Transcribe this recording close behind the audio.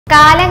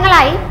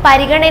കാലങ്ങളായി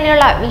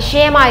പരിഗണനയുള്ള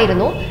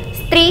വിഷയമായിരുന്നു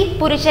സ്ത്രീ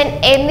പുരുഷൻ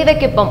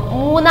എന്നിവയ്ക്കൊപ്പം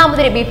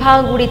മൂന്നാമതൊരു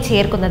വിഭാഗം കൂടി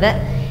ചേർക്കുന്നത്.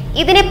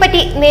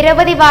 ഇതിനെപ്പറ്റി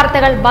നിരവധി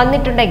വാർത്തകൾ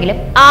വന്നിട്ടുണ്ടെങ്കിലും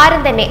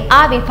ആരും തന്നെ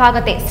ആ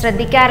വിഭാഗത്തെ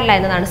ശ്രദ്ധിക്കാറില്ല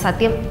എന്നതാണ്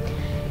സത്യം.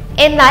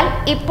 എന്നാൽ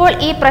ഇപ്പോൾ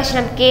ഈ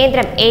പ്രശ്നം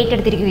കേന്ദ്രം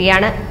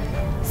ഏറ്റെടുത്തിരിക്കുകയാണ്.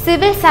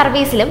 സിവിൽ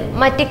സർവീസിലും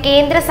മറ്റ്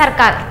കേന്ദ്ര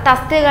സർക്കാർ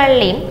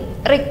തസ്തികകളിലെയും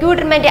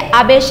റിക്രൂട്ട്മെന്റ്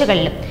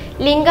അപേക്ഷകളിലും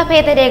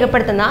ലിംഗഭേദം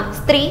രേഖപ്പെടുത്തുന്ന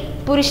സ്ത്രീ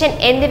പുരുഷൻ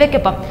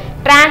എന്നിവയ്ക്കൊപ്പം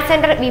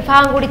ട്രാൻസ്ജെൻഡർ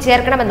വിഭാഗം കൂടി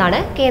ചേർക്കണമെന്നാണ്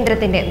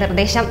കേന്ദ്രത്തിന്റെ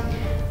നിർദ്ദേശം.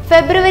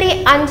 ഫെബ്രുവരി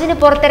 5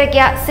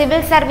 പുറത്തിറക്കിയ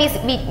സിവിൽ സർവീസ്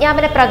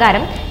വിജ്ഞാപന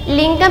പ്രകാരം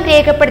ലിംഗം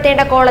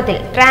രേഖപ്പെടുത്തേണ്ട കോളത്തിൽ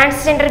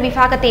ട്രാൻസ്ജെൻഡർ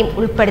വിഭാഗത്തെയും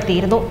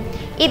ഉൾപ്പെടുത്തിയിരുന്നു.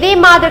 ഇതേ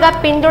മാതൃക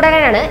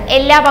പിന്തുടരാനാണ്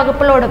എല്ലാ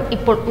വകുപ്പുകളോടും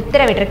ഇപ്പോൾ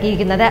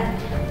ഉത്തരവിട്ടിരിക്കുന്നത്.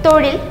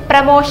 തൊഴിൽ,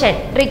 പ്രമോഷൻ,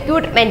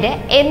 റിക്രൂട്ട്മെന്റ്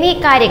എന്നീ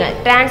കാര്യങ്ങൾ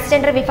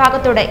ട്രാൻസ്ജെൻഡർ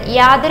വിഭാഗത്തോട്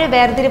യാതൊരു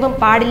വേർതിരിവും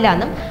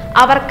പാടില്ലെന്നും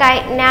അവർക്കായി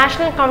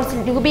നാഷണൽ കൗൺസിൽ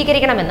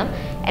രൂപീകരിക്കണമെന്നും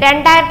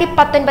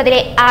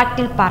 2019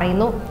 ആക്ടിൽ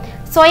പറയുന്നു.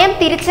 സ്വയം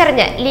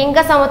തിരിച്ചറിഞ്ഞ്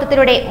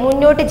ലിംഗസമത്വത്തിലൂടെ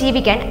മുന്നോട്ട്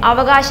ജീവിക്കാൻ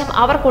അവകാശം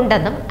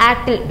അവർക്കുണ്ടെന്നും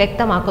ആക്ടിൽ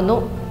വ്യക്തമാക്കുന്നു.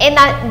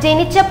 എന്നാൽ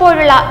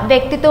ജനിച്ചപ്പോഴുള്ള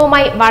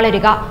വ്യക്തിത്വവുമായി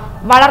വളരുക,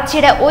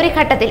 വളർച്ചയുടെ ഒരു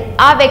ഘട്ടത്തിൽ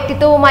ആ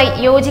വ്യക്തിത്വവുമായി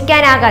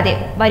യോജിക്കാനാകാതെ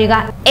വരിക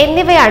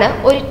എന്നിവയാണ്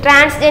ഒരു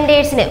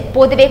ട്രാൻസ്ജെൻഡേഴ്സിന്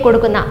പൊതുവെ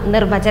കൊടുക്കുന്ന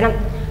നിർവചനം.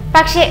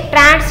 പക്ഷേ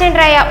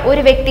ട്രാൻസ്ജെൻഡറായ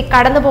ഒരു വ്യക്തി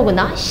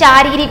കടന്നുപോകുന്ന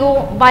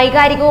ശാരീരികവും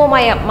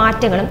വൈകാരികവുമായ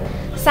മാറ്റങ്ങളും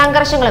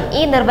സംഘർഷങ്ങളും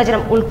ഈ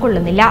നിർവചനം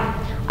ഉൾക്കൊള്ളുന്നില്ല.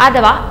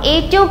 അഥവാ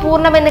ഏറ്റവും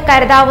പൂർണ്ണമെന്ന്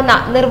കരുതാവുന്ന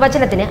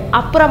നിർവചനത്തിന്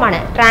അപ്പുറമാണ്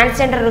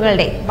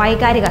ട്രാൻസ്ജെൻഡറുകളുടെ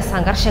വൈകാരിക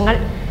സംഘർഷങ്ങൾ.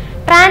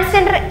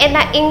 ട്രാൻസ്ജെൻഡർ എന്ന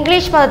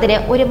ഇംഗ്ലീഷ് പദത്തിന്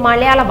ഒരു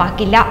മലയാള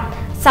വാക്കില്ല.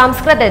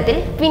 സംസ്കൃതത്തിൽ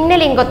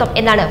ഭിന്നലിംഗത്വം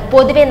എന്നാണ്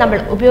പൊതുവെ നമ്മൾ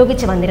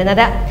ഉപയോഗിച്ചു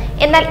വന്നിരുന്നത്.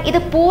 എന്നാൽ ഇത്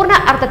പൂർണ്ണ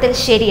അർത്ഥത്തിൽ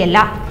ശരിയല്ല.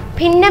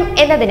 ഭിന്നം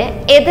എന്നതിന്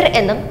എതിർ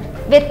എന്നും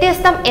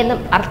വ്യത്യസ്തം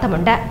എന്നും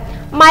അർത്ഥമുണ്ട്.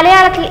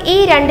 മലയാളത്തിൽ ഈ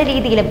രണ്ട്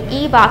രീതിയിലും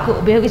ഈ വാക്ക്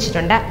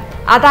ഉപയോഗിച്ചിട്ടുണ്ട്.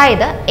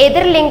 അതായത്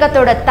എതിർ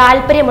ലിംഗത്തോട്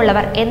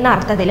താല്പര്യമുള്ളവർ എന്ന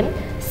അർത്ഥത്തിലും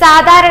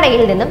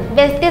സാധാരണയിൽ നിന്നും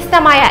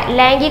വ്യത്യസ്തമായ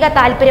ലൈംഗിക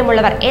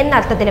താല്പര്യമുള്ളവർ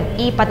എന്നർത്ഥത്തിലും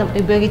ഈ പദം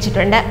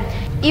ഉപയോഗിച്ചിട്ടുണ്ട്.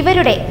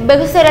 ഇവരുടെ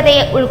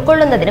ബഹുസ്വരതയെ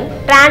ഉൾക്കൊള്ളുന്നതിനും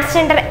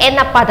ട്രാൻസ്ജെൻഡർ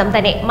എന്ന പദം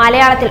തന്നെ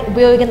മലയാളത്തിൽ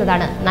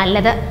ഉപയോഗിക്കുന്നതാണ്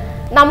നല്ലത്.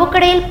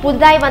 നമുക്കിടയിൽ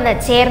പുതുതായി വന്ന്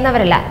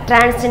ചേർന്നവരല്ല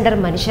ട്രാൻസ്ജെൻഡർ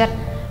മനുഷ്യർ.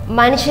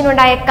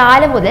 മനുഷ്യനുണ്ടായ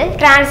കാലം മുതൽ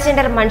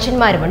ട്രാൻസ്ജെൻഡർ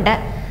മനുഷ്യന്മാരുമുണ്ട്.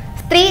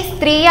 സ്ത്രീ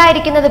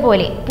സ്ത്രീയായിരിക്കുന്നത്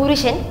പോലെ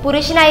പുരുഷൻ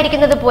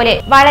പുരുഷനായിരിക്കുന്നത് പോലെ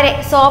വളരെ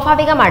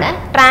സ്വാഭാവികമാണ്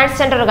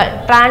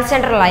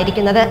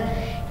ട്രാൻസ്ജെൻഡറുകളായിരിക്കുന്നത്.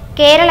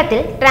 കേരളത്തിൽ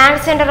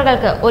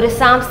ട്രാൻസ്ജെൻഡറുകൾക്ക് ഒരു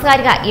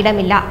സാംസ്കാരിക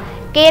ഇടമില്ല.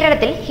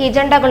 കേരളത്തിൽ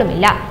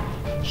ഹിജണ്ടകളുമില്ല.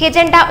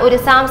 ഹിജണ്ട ഒരു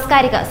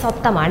സാംസ്കാരിക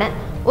സ്വത്വമാണ്,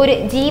 ഒരു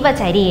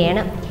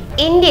ജീവചര്യയാണ്.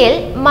 ഇന്ത്യയിൽ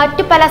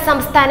മറ്റു പല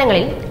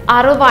സംസ്ഥാനങ്ങളിൽ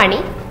അറുവാണി,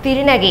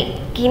 തിരുനഗൈ,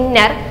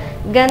 കിന്നർ,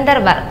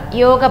 ഗന്ധർവർ,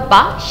 യോഗപ്പ,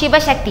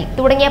 ശിവശക്തി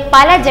തുടങ്ങിയ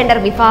പല ജെൻഡർ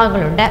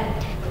വിഭാഗങ്ങളുണ്ട്.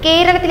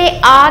 കേരളത്തിലെ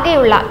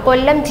ആകെയുള്ള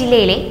കൊല്ലം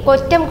ജില്ലയിലെ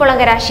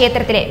കൊറ്റംകുളങ്ങര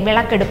ക്ഷേത്രത്തിലെ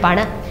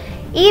വിളക്കെടുപ്പാണ്.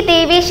 ഈ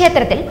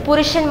ദേവീക്ഷേത്രത്തിൽ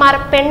പുരുഷന്മാർ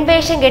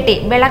പെൺവേഷം കെട്ടി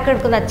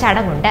വിളക്കെടുക്കുന്ന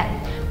ചടങ്ങുണ്ട്.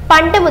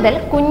 പണ്ട് മുതൽ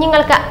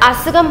കുഞ്ഞുങ്ങൾക്ക്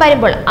അസുഖം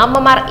വരുമ്പോൾ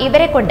അമ്മമാർ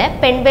ഇവരെ കൊണ്ട്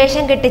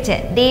പെൺവേഷം കെട്ടിച്ച്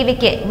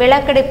ദേവിക്ക്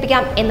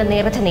വിളക്കെടുപ്പിക്കാം എന്ന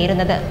നേർച്ച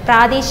നേരുന്നത്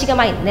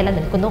പ്രാദേശികമായി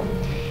നിലനിൽക്കുന്നു.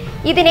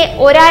 ഇതിനെ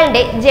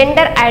ഒരാളുടെ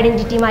ജെൻഡർ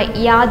ഐഡന്റിറ്റിയുമായി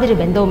യാതൊരു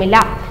ബന്ധവുമില്ല.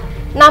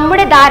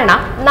 നമ്മുടെ ധാരണ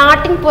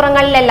നാട്ടിൻ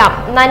പുറങ്ങളിലെല്ലാം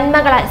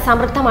നന്മകളാൽ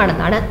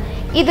സമൃദ്ധമാണെന്നാണ്.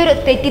 ഇതൊരു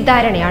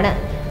തെറ്റിദ്ധാരണയാണ്.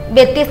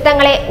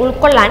 വ്യത്യസ്തങ്ങളെ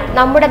ഉൾക്കൊള്ളാൻ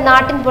നമ്മുടെ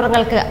നാട്ടിൻ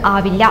പുറങ്ങൾക്ക്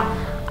ആവില്ല.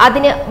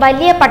 അതിന്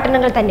വലിയ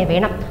പട്ടണങ്ങൾ തന്നെ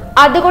വേണം.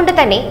 അതുകൊണ്ട്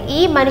തന്നെ ഈ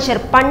മനുഷ്യർ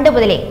പണ്ട്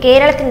മുതലേ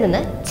കേരളത്തിൽ നിന്ന്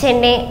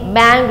ചെന്നൈ,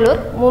 ബാംഗ്ലൂർ,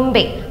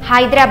 മുംബൈ,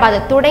 ഹൈദരാബാദ്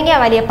തുടങ്ങിയ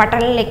വലിയ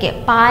പട്ടണങ്ങളിലേക്ക്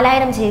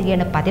പലായനം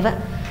ചെയ്യുകയാണ് പതിവ്.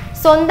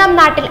 സ്വന്തം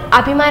നാട്ടിൽ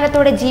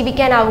അഭിമാനത്തോടെ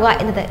ജീവിക്കാനാവുക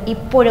എന്നത്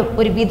ഇപ്പോഴും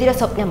ഒരു വിദൂര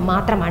സ്വപ്നം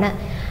മാത്രമാണ്.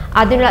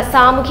 അതിനുള്ള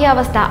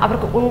സാമൂഹ്യാവസ്ഥ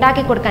അവർക്ക്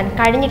ഉണ്ടാക്കി കൊടുക്കാൻ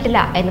കഴിഞ്ഞിട്ടില്ല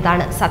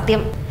എന്നതാണ്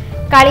സത്യം.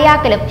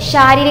 കളിയാക്കലും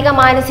ശാരീരിക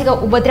മാനസിക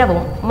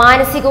ഉപദ്രവവും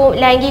മാനസികവും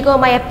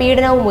ലൈംഗികവുമായ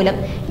പീഡനവും മൂലം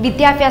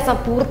വിദ്യാഭ്യാസം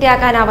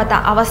പൂർത്തിയാക്കാനാവാത്ത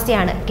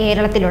അവസ്ഥയാണ്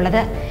കേരളത്തിലുള്ളത്.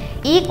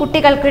 ഈ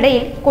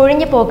കുട്ടികൾക്കിടയിൽ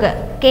കൊഴിഞ്ഞുപോക്ക്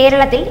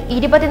കേരളത്തിൽ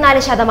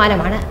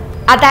 24%.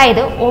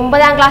 അതായത്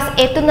 9ാം ക്ലാസ്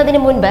എത്തുന്നതിന്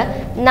മുൻപ്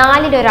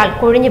 4-ൽ 1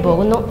 കൊഴിഞ്ഞു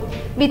പോകുന്നു.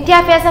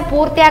 വിദ്യാഭ്യാസം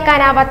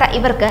പൂർത്തിയാക്കാനാവാത്ത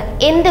ഇവർക്ക്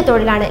എന്ത്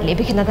തൊഴിലാണ്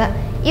ലഭിക്കുന്നത്?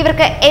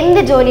 ഇവർക്ക്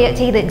എന്ത് ജോലി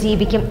ചെയ്ത്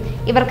ജീവിക്കും?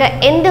 ഇവർക്ക്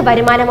എന്ത്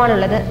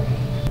വരുമാനമാണുള്ളത്?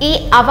 ഈ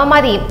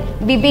അവമതിയും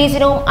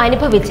വിവേചനവും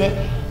അനുഭവിച്ച്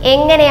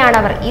എങ്ങനെയാണ്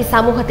അവർ ഈ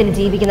സമൂഹത്തിൽ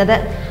ജീവിക്കുന്നത്?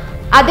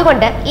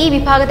 അതുകൊണ്ട് ഈ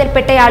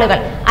വിഭാഗത്തിൽപ്പെട്ട ആളുകൾ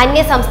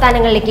അന്യ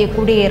സംസ്ഥാനങ്ങളിലേക്ക്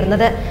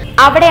കുടിയേറുന്നത്.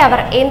 അവിടെ അവർ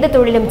എന്ത്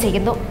തൊഴിലും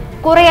ചെയ്യുന്നു.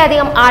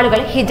 കുറേയധികം ആളുകൾ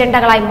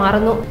ഹിജണ്ടകളായി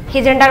മാറുന്നു.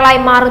 ഹിജണ്ടകളായി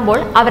മാറുമ്പോൾ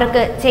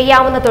അവർക്ക്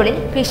ചെയ്യാവുന്ന തൊഴിൽ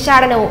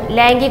ഭിക്ഷാടനവും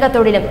ലൈംഗിക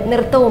തൊഴിലും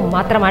നൃത്തവും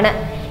മാത്രമാണ്.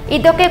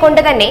 ഇതൊക്കെ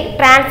കൊണ്ട് തന്നെ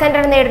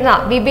ട്രാൻസ്ജെൻഡർ നേടുന്ന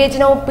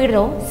വിവേചനവും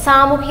പീഡനവും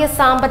സാമൂഹിക,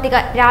 സാമ്പത്തിക,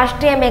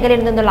 രാഷ്ട്രീയ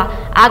മേഖലയിൽ നിന്നുള്ള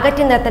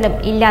അകറ്റി നിർത്തലും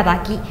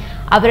ഇല്ലാതാക്കി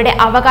അവരുടെ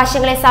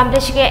അവകാശങ്ങളെ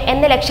സംരക്ഷിക്കുക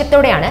എന്ന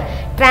ലക്ഷ്യത്തോടെയാണ്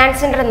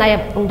ട്രാൻസ്ജെൻഡർ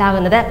നയം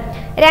ഉണ്ടാകുന്നത്.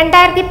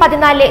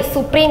 2014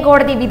 സുപ്രീം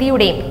കോടതി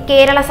വിധിയുടെയും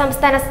കേരള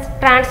സംസ്ഥാന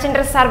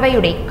ട്രാൻസ്ജെൻഡർ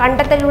സർവേയുടെയും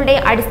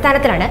കണ്ടെത്തലുകളുടെയും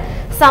അടിസ്ഥാനത്തിലാണ്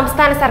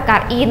സംസ്ഥാന സർക്കാർ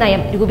ഈ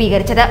നയം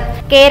രൂപീകരിച്ചത്.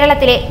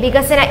 കേരളത്തിലെ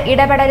വികസന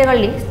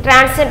ഇടപെടലുകളിൽ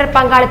ട്രാൻസ്ജെൻഡർ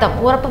പങ്കാളിത്തം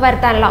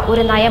ഉറപ്പുവരുത്താനുള്ള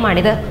ഒരു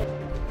നയമാണിത്.